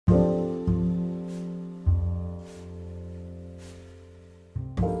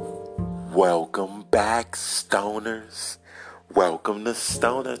Welcome back, stoners. Welcome to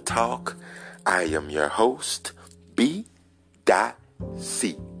Stoner Talk. I am your host, B.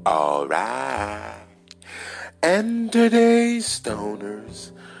 C. Alright. And today,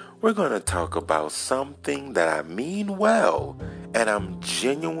 stoners, we're going to talk about something that I mean well, and I'm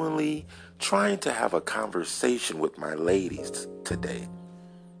genuinely trying to have a conversation with my ladies today.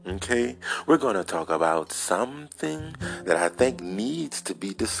 Okay, we're going to talk about something that I think needs to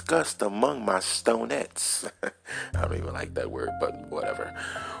be discussed among my stonettes. I don't even like that word, but whatever.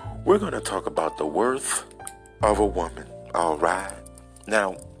 We're going to talk about the worth of a woman. All right.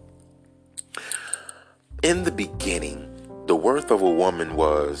 Now, in the beginning, the worth of a woman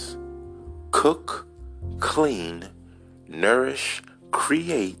was cook, clean, nourish,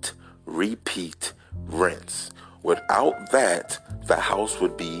 create, repeat, rinse. Without that, the house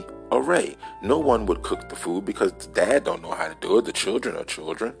would be array. No one would cook the food because dad don't know how to do it. The children are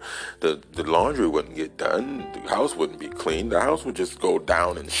children. The laundry wouldn't get done. The house wouldn't be clean. The house would just go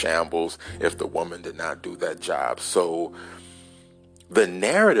down in shambles if the woman did not do that job. So the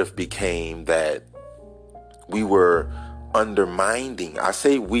narrative became that we were undermining. I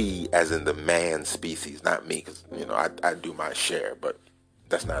say we as in the man species, not me, because I do my share, but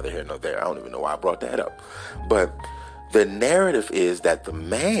that's neither here nor there. I don't even know why I brought that up. But the narrative is that the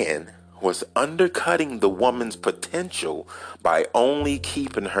man was undercutting the woman's potential by only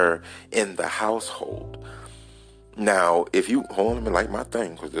keeping her in the household. Now, if you hold on, let me light my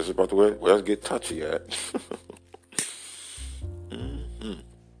thing because this is about to where let's get touchy at.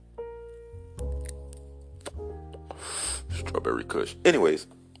 Strawberry Kush. Anyways,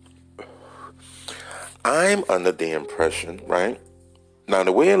 I'm under the impression, right? Now,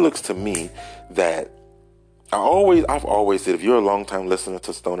 the way it looks to me that I've always said, if you're a long time listener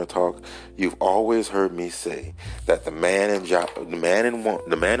to Stoner Talk, you've always heard me say that the man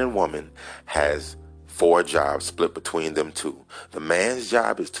and woman has 4 jobs split between them two. The man's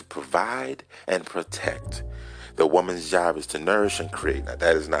job is to provide and protect. The woman's job is to nourish and create. Now,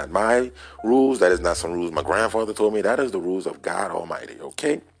 that is not my rules. That is not some rules my grandfather told me. That is the rules of God Almighty,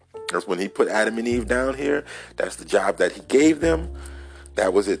 okay? That's when he put Adam and Eve down here. That's the job that he gave them.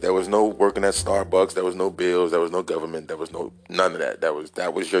 That was it. There was no working at Starbucks. There was no bills. There was no government. There was none of that.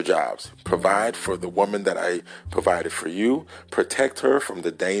 That was your jobs. Provide for the woman that I provided for you. Protect her from the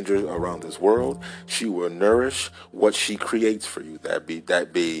dangers around this world. She will nourish what she creates for you. That be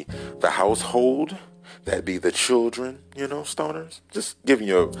the household. That be the children. Stoners. Just giving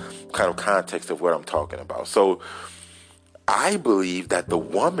you a kind of context of what I'm talking about. So I believe that the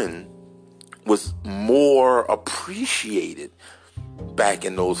woman was more appreciated back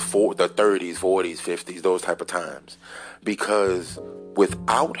in those the 30s, 40s, 50s, those type of times. Because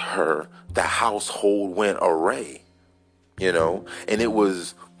without her, the household went array, and it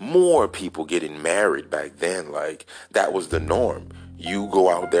was more people getting married back then. Like, that was the norm. You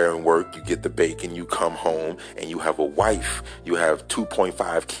go out there and work, you get the bacon, you come home, and you have a wife. You have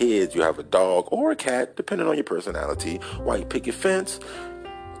 2.5 kids, you have a dog or a cat, depending on your personality, white picket fence,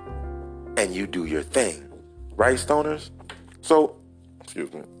 and you do your thing. Right, stoners? So,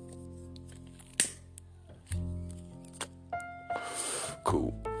 excuse me.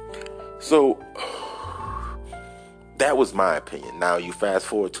 Cool. So, that was my opinion. Now, you fast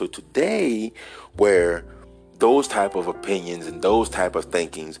forward to today where those type of opinions and those type of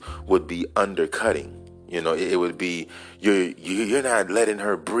thinkings would be undercutting. It would be, you're not letting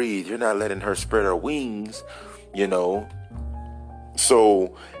her breathe. You're not letting her spread her wings,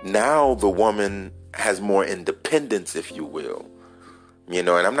 So now the woman has more independence, if you will. And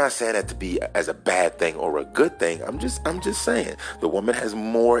I'm not saying that to be as a bad thing or a good thing. I'm just saying the woman has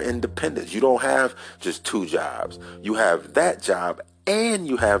more independence. You don't have just 2 jobs. You have that job and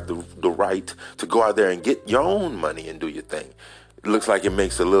you have the right to go out there and get your own money and do your thing. It looks like it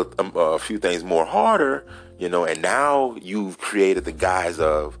makes a few things more harder, and now you've created the guise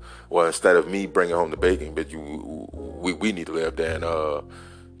of, well, instead of me bringing home the bacon, but we need to live there and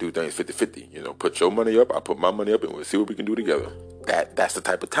do things 50-50. Put your money up, I put my money up, and we'll see what we can do together. That's the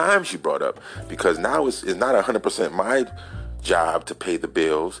type of time she brought up, because now it's not 100% my job to pay the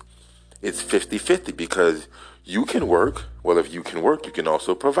bills. It's 50-50 because you can work. Well, if you can work, you can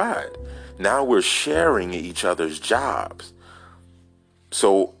also provide. Now we're sharing each other's jobs.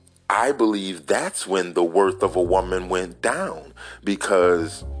 So I believe that's when the worth of a woman went down,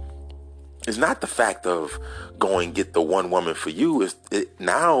 because it's not the fact of going get the one woman for you.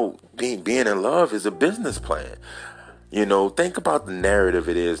 Now being in love is a business plan. Think about the narrative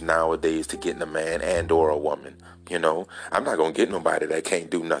it is nowadays to getting a man and or a woman. I'm not going to get nobody that can't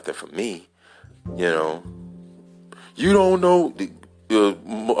do nothing for me. You don't know.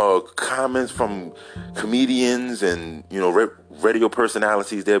 comments from comedians and radio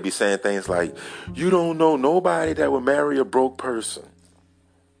personalities. They'll be saying things like, "You don't know nobody that would marry a broke person,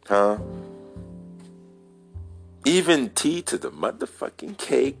 huh?" Even T to the motherfucking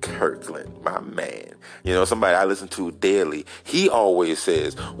K Kirkland, my man. Somebody I listen to daily. He always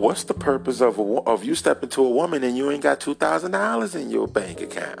says, "What's the purpose of you stepping to a woman and you ain't got $2,000 in your bank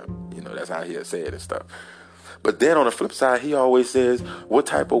account?" That's how he'll say it and stuff. But then on the flip side, he always says, "What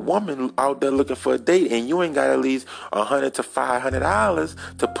type of woman out there looking for a date and you ain't got at least $100 to $500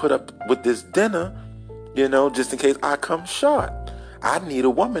 to put up with this dinner, just in case I come short. I need a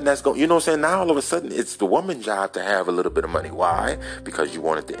woman that's going," now all of a sudden it's the woman's job to have a little bit of money. Why? Because you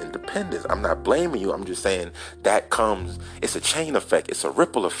wanted the independence. I'm not blaming you. I'm just saying it's a chain effect. It's a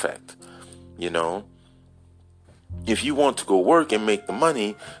ripple effect. If you want to go work and make the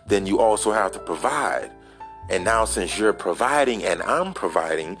money, then you also have to provide. And now since you're providing and I'm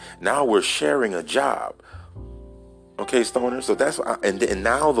providing, now we're sharing a job. Okay, Stoner? So that's, and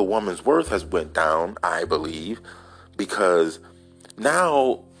now the woman's worth has went down, I believe, because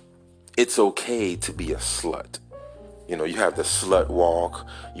now it's okay to be a slut. You have the slut walk,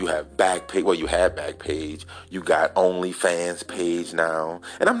 you have Backpage. Well, you had Backpage, you got OnlyFans page now.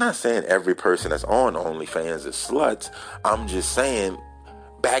 And I'm not saying every person that's on OnlyFans is sluts. I'm just saying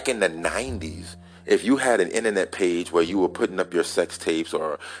back in the 90s, if you had an internet page where you were putting up your sex tapes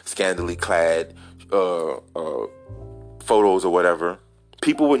or scantily clad photos or whatever,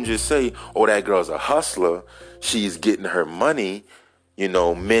 people wouldn't just say, "Oh, that girl's a hustler, she's getting her money,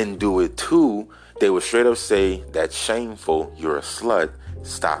 men do it too." They would straight up say, "That's shameful, you're a slut,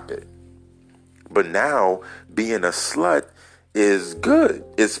 stop it." But now being a slut is good,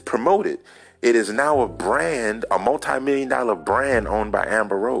 it's promoted. It is now a brand, a multi-million-dollar brand owned by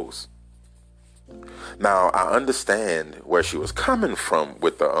Amber Rose. Now, I understand where she was coming from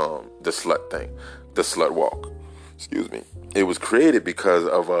with the slut thing, the slut walk. Excuse me. It was created because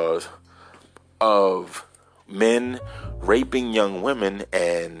of men raping young women,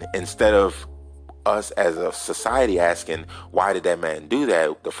 and instead of us as a society asking, "Why did that man do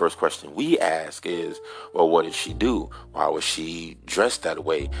that?" the first question we ask is, "Well, what did she do? Why was she dressed that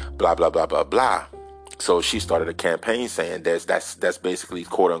way? Blah, blah, blah, blah, blah." So she started a campaign saying that's basically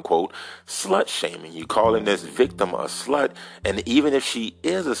quote unquote slut shaming. You calling this victim a slut, and even if she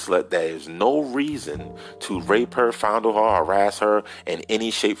is a slut, there is no reason to rape her, fondle her, harass her in any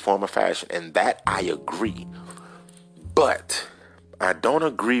shape, form, or fashion. And that I agree. But I don't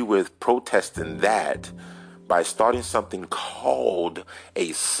agree with protesting that by starting something called a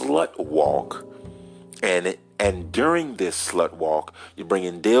slut walk. And during this slut walk, you're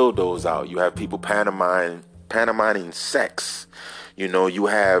bringing dildos out. You have people pantomiming sex. You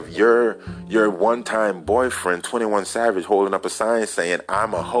have your one-time boyfriend, 21 Savage, holding up a sign saying,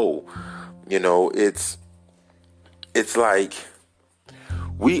 "I'm a hoe." It's like,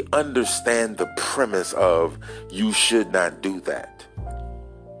 we understand the premise of you should not do that.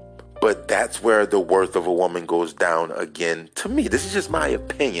 But that's where the worth of a woman goes down again. To me, this is just my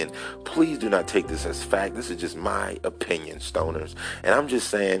opinion. Please do not take this as fact. This is just my opinion, stoners. And I'm just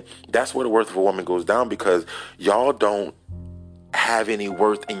saying that's where the worth of a woman goes down, because y'all don't have any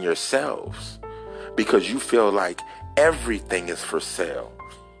worth in yourselves, because you feel like everything is for sale.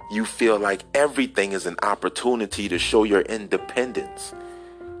 You feel like everything is an opportunity to show your independence.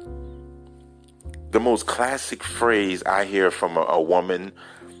 The most classic phrase I hear from a woman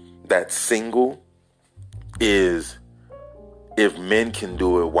that's single is, "If men can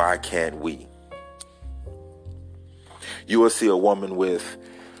do it, why can't we?" You will see a woman with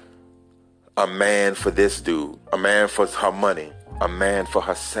a man for this dude, a man for her money, a man for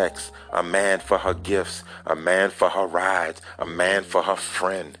her sex, a man for her gifts, a man for her rides, a man for her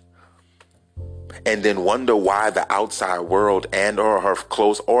friend. And then wonder why the outside world and or her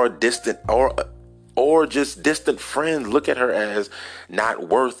close or distant or just distant friends look at her as not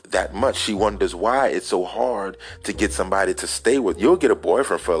worth that much. She wonders why it's so hard to get somebody to stay with. You'll get a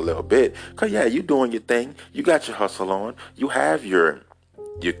boyfriend for a little bit, because yeah, you doing your thing. You got your hustle on. You have your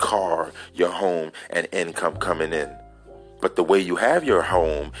car, your home, and income coming in. But the way you have your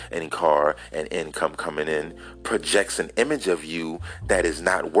home and car and income coming in projects an image of you that is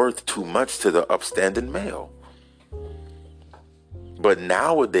not worth too much to the upstanding male. But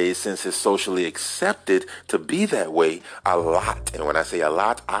nowadays, since it's socially accepted to be that way, a lot, and when I say a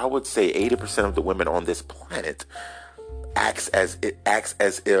lot, I would say 80% of the women on this planet acts as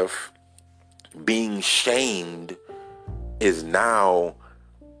if being shamed is now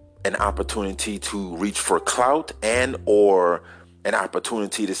an opportunity to reach for clout and or an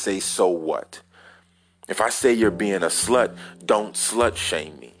opportunity to say, "So what?" If I say you're being a slut, don't slut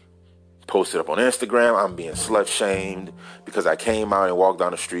shame me. Posted up on Instagram, I'm being slut shamed because I came out and walked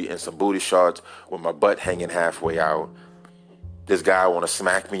down the street in some booty shorts with my butt hanging halfway out. This guy want to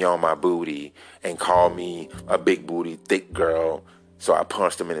smack me on my booty and call me a big booty, thick girl. So I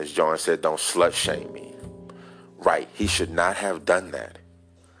punched him in his jaw and said, don't slut shame me. Right, he should not have done that.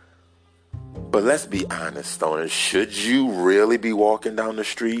 But let's be honest, stoners. Should you really be walking down the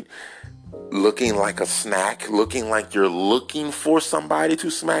street looking like a snack, looking like you're looking for somebody to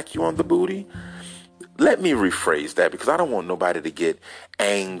smack you on the booty? Let me rephrase that, because I don't want nobody to get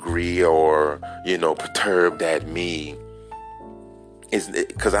angry or, perturbed at me.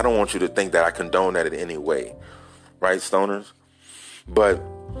 Because I don't want you to think that I condone that in any way. Right, stoners? But,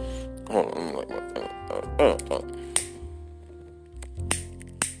 hold on.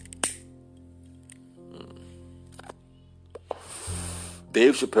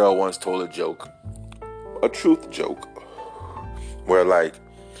 Dave Chappelle once told a joke, a truth joke, where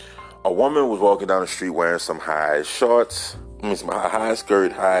a woman was walking down the street wearing some high shorts, some high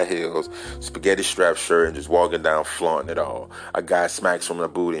skirt, high heels, spaghetti strap shirt, and just walking down flaunting it all. A guy smacks from her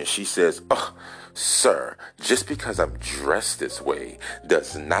booty and she says, sir, just because I'm dressed this way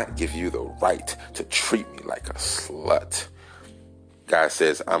does not give you the right to treat me like a slut. Guy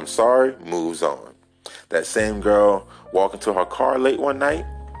says, I'm sorry, moves on. That same girl walking to her car late one night,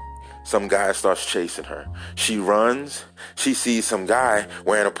 some guy starts chasing her. She runs. She sees some guy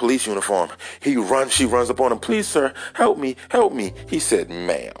wearing a police uniform. She runs up on him. Please, sir, help me, help me. He said,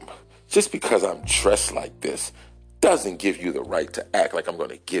 ma'am, just because I'm dressed like this doesn't give you the right to act like I'm going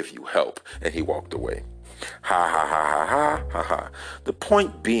to give you help. And he walked away. Ha, ha, ha, ha, ha, ha, ha. The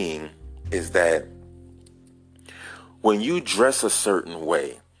point being is that when you dress a certain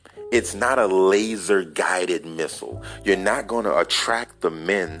way, it's not a laser-guided missile. You're not going to attract the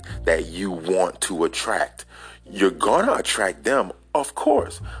men that you want to attract. You're going to attract them, of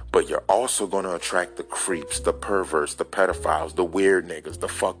course, but you're also going to attract the creeps, the perverts, the pedophiles, the weird niggas, the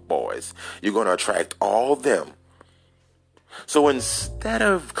fuck boys. You're going to attract all them. So instead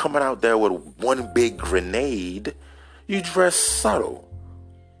of coming out there with one big grenade, you dress subtle.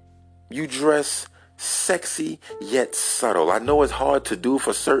 You dress sexy yet subtle. I know it's hard to do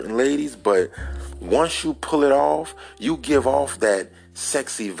for certain ladies, but once you pull it off, you give off that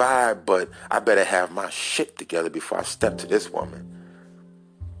sexy vibe, but I better have my shit together before I step to this woman.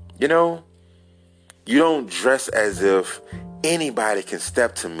 You don't dress as if anybody can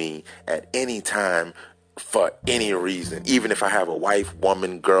step to me at any time for any reason. Even if I have a wife,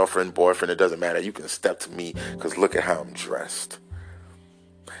 woman, girlfriend, boyfriend, it doesn't matter. You can step to me because look at how I'm dressed.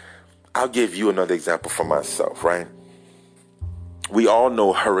 I'll give you another example for myself, right? We all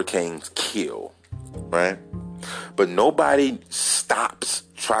know hurricanes kill, right? But nobody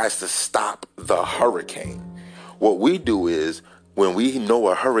tries to stop the hurricane. What we do is, when we know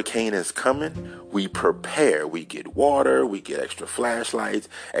a hurricane is coming, we prepare. We get water, we get extra flashlights,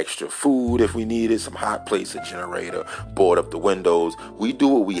 extra food if we need it, some hot plates, a generator, board up the windows. We do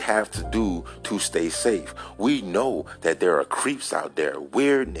what we have to do to stay safe. We know that there are creeps out there,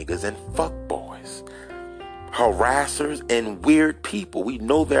 weird niggas and fuckboys, harassers and weird people. We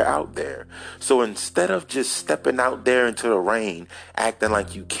know they're out there. So instead of just stepping out there into the rain, acting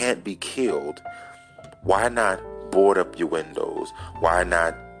like you can't be killed, why not board up your windows? Why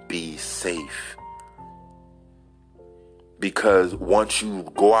not be safe? Because once you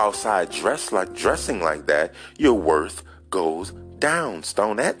go outside dressing like that, your worth goes down,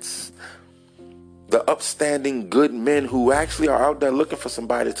 Stonettes. The upstanding good men who actually are out there looking for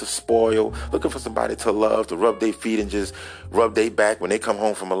somebody to spoil, looking for somebody to love, to rub their feet and just rub their back when they come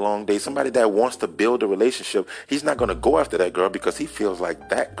home from a long day. Somebody that wants to build a relationship. He's not going to go after that girl because he feels like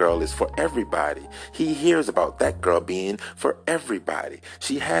that girl is for everybody. He hears about that girl being for everybody.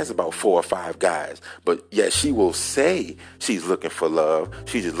 She has about 4 or 5 guys, but yet she will say she's looking for love.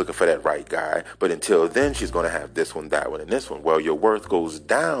 She's just looking for that right guy. But until then, she's going to have this one, that one, and this one. Well, your worth goes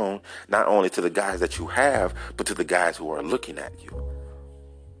down, not only to the guys that you have, but to the guys who are looking at you.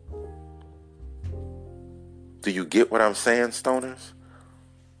 Do you get what I'm saying, stoners?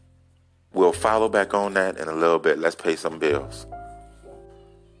 We'll follow back on that in a little bit. Let's pay some bills.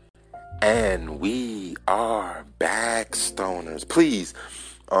 And we are back, stoners. Please,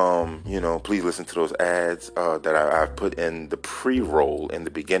 please listen to those ads that I've put in the pre-roll in the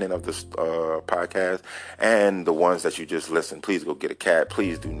beginning of this podcast, and the ones that you just listened. Please go get a cat.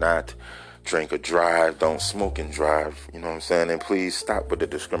 Please do not drink or drive. Don't smoke and drive. You know what I'm saying? And please stop with the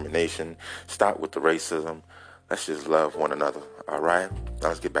discrimination. Stop with the racism. Let's just love one another. All right? Now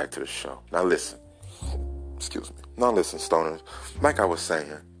let's get back to the show. Now listen. Excuse me. Now listen, stoners. Like I was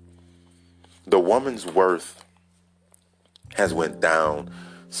saying, the woman's worth has went down,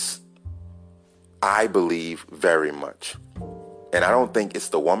 I believe, very much. And I don't think it's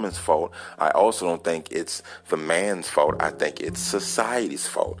the woman's fault. I also don't think it's the man's fault. I think it's society's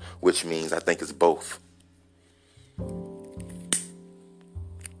fault, which means I think it's both.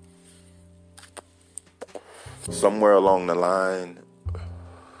 Somewhere along the line,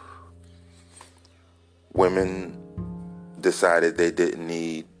 women decided they didn't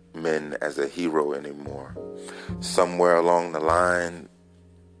need men as a hero anymore. Somewhere along the line,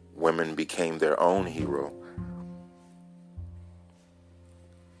 women became their own hero.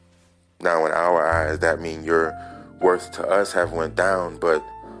 Now, in our eyes, that means your worth to us have went down, but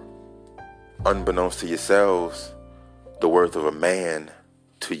unbeknownst to yourselves, the worth of a man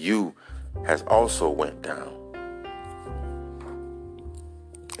to you has also went down.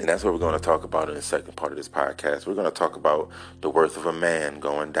 And that's what we're going to talk about in the second part of this podcast. We're going to talk about the worth of a man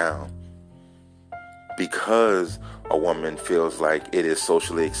going down. Because a woman feels like it is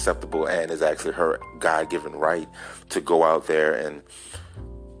socially acceptable and is actually her God-given right to go out there and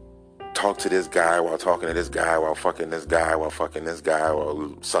talk to this guy while talking to this guy, while fucking this guy, while fucking this guy,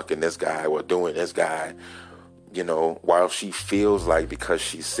 while sucking this guy, while doing this guy. You know, while she feels like because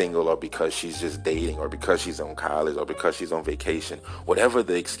she's single or because she's just dating or because she's on college or because she's on vacation, whatever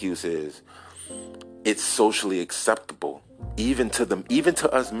the excuse is, it's socially acceptable. Even to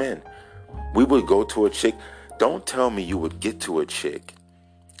us men. We would go to a chick. Don't tell me you would get to a chick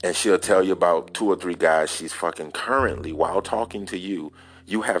and she'll tell you about 2 or 3 guys she's fucking currently while talking to you.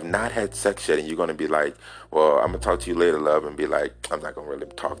 You have not had sex yet, and you're going to be like, well, I'm going to talk to you later, love, and be like, I'm not going to really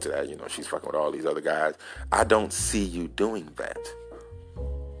talk to that. You know, she's fucking with all these other guys. I don't see you doing that.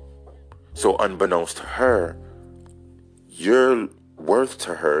 So unbeknownst to her, your worth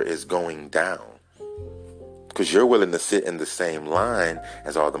to her is going down because you're willing to sit in the same line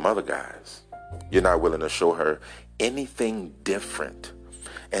as all them other guys. You're not willing to show her anything different.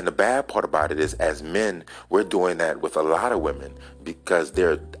 And the bad part about it is, as men, we're doing that with a lot of women because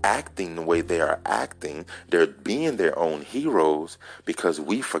they're acting the way they are acting. They're being their own heroes because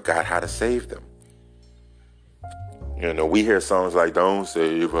we forgot how to save them. You know, we hear songs like, don't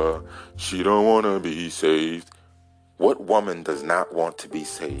save her, she don't want to be saved. What woman does not want to be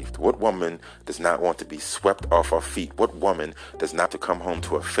saved? What woman does not want to be swept off her feet? What woman does not to come home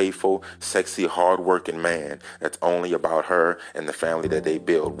to a faithful, sexy, hard-working man that's only about her and the family that they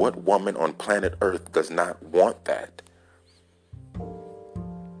build? What woman on planet Earth does not want that?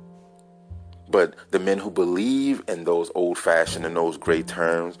 But the men who believe in those old-fashioned and those great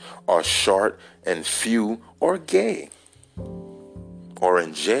terms are short and few or gay or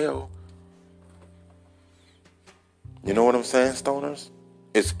in jail. You know what I'm saying, stoners?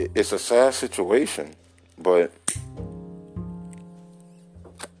 It's a sad situation, but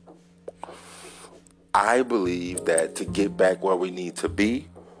I believe that to get back where we need to be,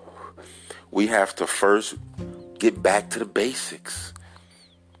 we have to first get back to the basics.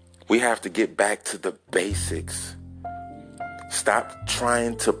 We have to get back to the basics. Stop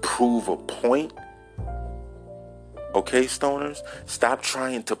trying to prove a point. Okay, stoners? Stop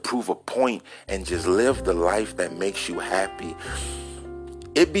trying to prove a point and just live the life that makes you happy.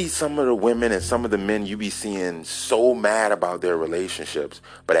 It be some of the women and some of the men you be seeing so mad about their relationships,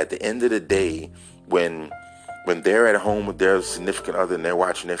 but at the end of the day, when they're at home with their significant other and they're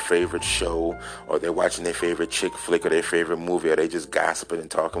watching their favorite show or they're watching their favorite chick flick or their favorite movie or they just gossiping and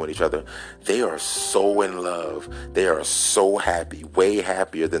talking with each other, they are so in love. They are so happy, way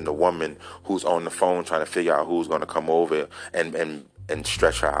happier than the woman who's on the phone trying to figure out who's going to come over and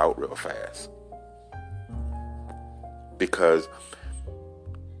stretch her out real fast. Because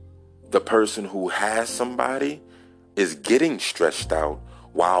the person who has somebody is getting stretched out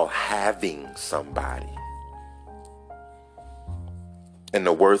while having somebody. And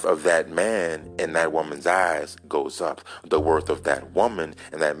the worth of that man in that woman's eyes goes up. The worth of that woman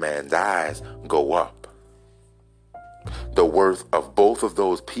in that man's eyes go up. The worth of both of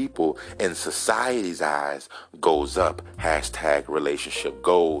those people in society's eyes goes up. Hashtag relationship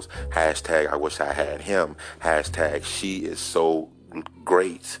goals. Hashtag I wish I had him. Hashtag she is so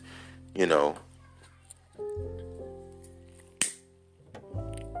great. You know.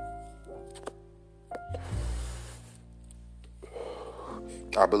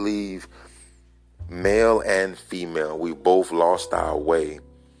 I believe male and female, we both lost our way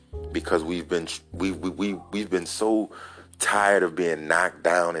because we've been so tired of being knocked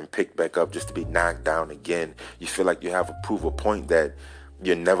down and picked back up just to be knocked down again. You feel like you have to prove a point that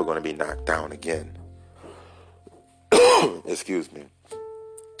you're never going to be knocked down again. Excuse me.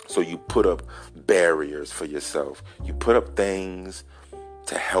 So you put up barriers for yourself. You put up things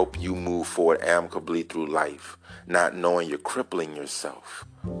to help you move forward amicably through life, not knowing you're crippling yourself.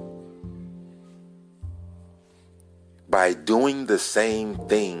 By doing the same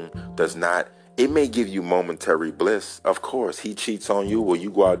thing it may give you momentary bliss. Of course, he cheats on you, or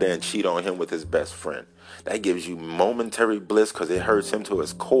you go out there and cheat on him with his best friend. That gives you momentary bliss because it hurts him to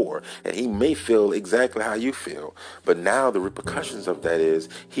his core, and he may feel exactly how you feel. But now the repercussions of that is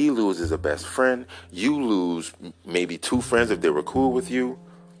he loses a best friend, you lose maybe 2 friends if they were cool with you,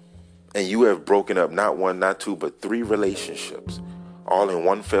 and you have broken up not 1, not 2, but 3 relationships, all in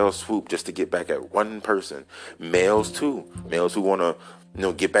one fell swoop just to get back at one person. Males too. Males who want to,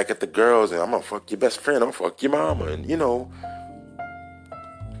 get back at the girls, and I'm going to fuck your best friend, I'm going to fuck your mama, and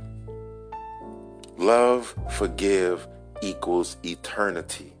love, forgive equals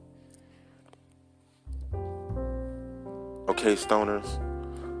eternity. Okay, stoners?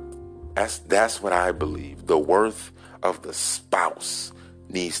 That's what I believe. The worth of the spouse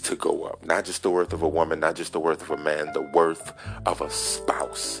needs to go up. Not just the worth of a woman, not just the worth of a man. The worth of a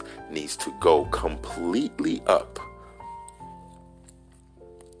spouse needs to go completely up.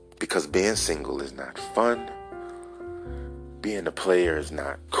 Because being single is not fun. Being a player is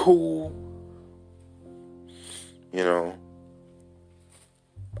not cool.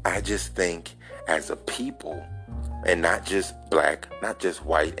 I just think as a people, and not just black, not just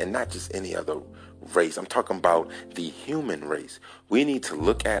white, and not just any other race. I'm talking about the human race. We need to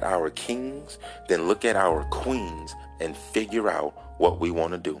look at our kings, then look at our queens, and figure out what we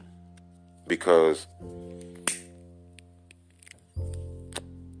want to do. Because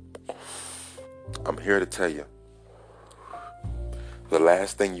I'm here to tell you, the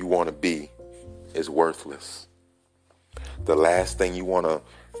last thing you want to be is worthless. The last thing you want to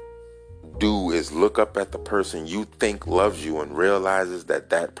do is look up at the person you think loves you and realizes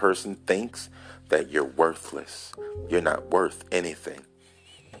that that person thinks that you're worthless. You're not worth anything.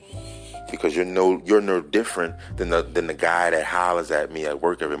 Because you're no different than the guy that hollers at me at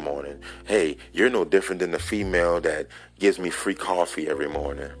work every morning. Hey, you're no different than the female that gives me free coffee every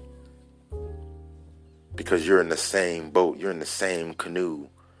morning. Because you're in the same boat. You're in the same canoe.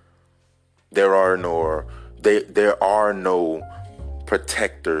 There are no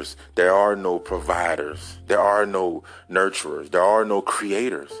protectors. There are no providers. There are no nurturers. There are no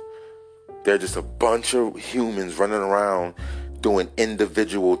creators. They're just a bunch of humans running around doing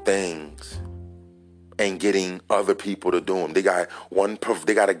individual things and getting other people to do them. They got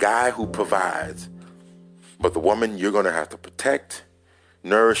a guy who provides, but the woman you're going to have to protect,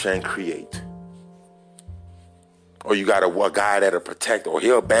 nourish, and create. Or you got a guy that'll protect, or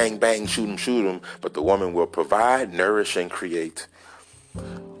he'll bang, bang, shoot him, but the woman will provide, nourish, and create.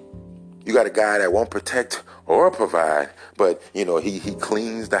 You got a guy that won't protect or provide, but he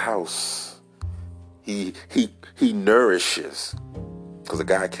cleans the house. He nourishes, because a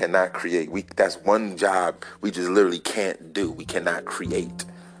guy cannot create. That's one job we just literally can't do. We cannot create,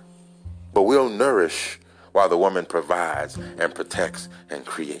 but we'll nourish while the woman provides and protects and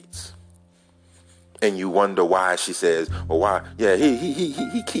creates. And you wonder why she says, well, why? Yeah,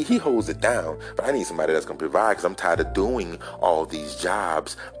 he holds it down, but I need somebody that's gonna provide, because I'm tired of doing all these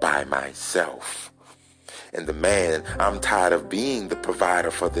jobs by myself. And the man, I'm tired of being the provider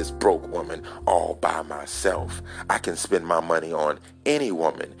for this broke woman all by myself. I can spend my money on any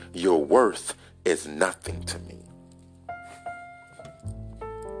woman. Your worth is nothing to me.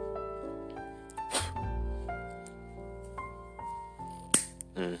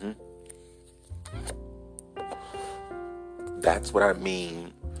 That's what I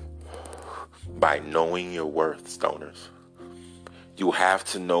mean by knowing your worth, stoners. You have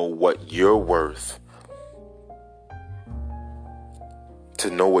to know what you're worth to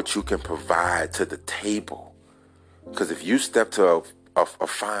know what you can provide to the table. Because if you step to a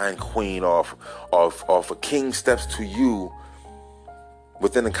fine queen off a king steps to you,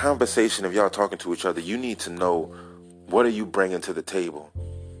 within the conversation of y'all talking to each other, you need to know, what are you bringing to the table?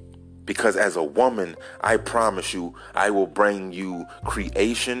 Because as a woman, I promise you, I will bring you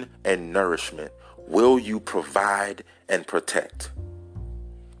creation and nourishment. Will you provide and protect?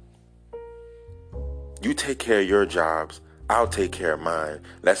 You take care of your jobs, I'll take care of mine.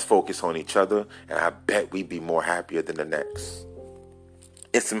 Let's focus on each other, and I bet we'd be more happier than the next.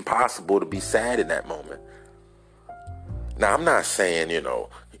 It's impossible to be sad in that moment. Now, I'm not saying,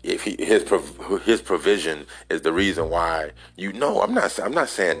 if his provision is the reason why I'm not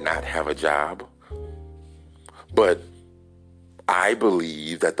saying not have a job. But I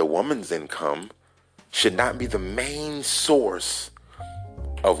believe that the woman's income should not be the main source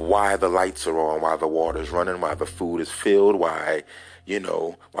of why the lights are on, why the water's running, why the food is filled, why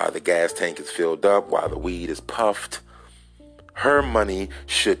the gas tank is filled up, why the weed is puffed. Her money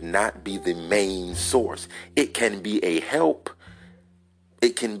should not be the main source. It can be a help.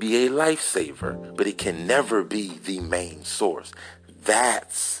 It can be a lifesaver, but it can never be the main source.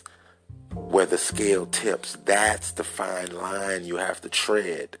 That's where the scale tips. That's the fine line you have to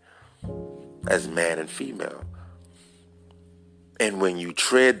tread as man and female. And when you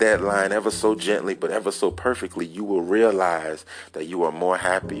tread that line ever so gently, but ever so perfectly, you will realize that you are more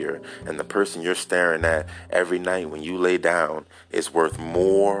happier. And the person you're staring at every night when you lay down is worth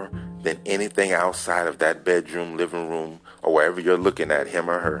more than anything outside of that bedroom, living room, or wherever you're looking at him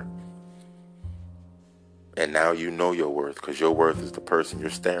or her. And now you know your worth, because your worth is the person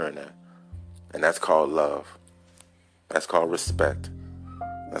you're staring at. And that's called love. That's called respect.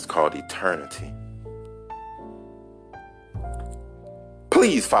 That's called eternity.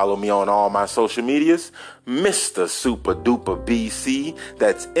 Please follow me on all my social medias, Mr. Super Duper BC.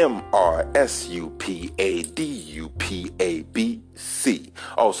 That's MrSupadupabc.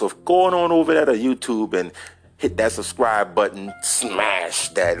 Also, going on over there to YouTube and hit that subscribe button, smash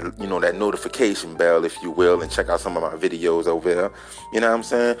that, that notification bell, if you will, and check out some of my videos over there. You know what I'm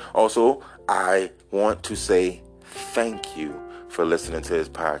saying? Also, I want to say thank you for listening to this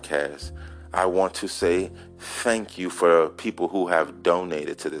podcast. I want to say thank you for people who have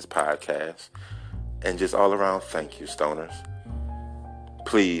donated to this podcast. And just all around, thank you, stoners.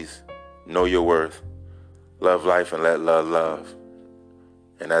 Please know your worth. Love life and let love love.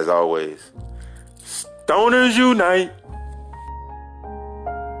 And as always, stoners unite.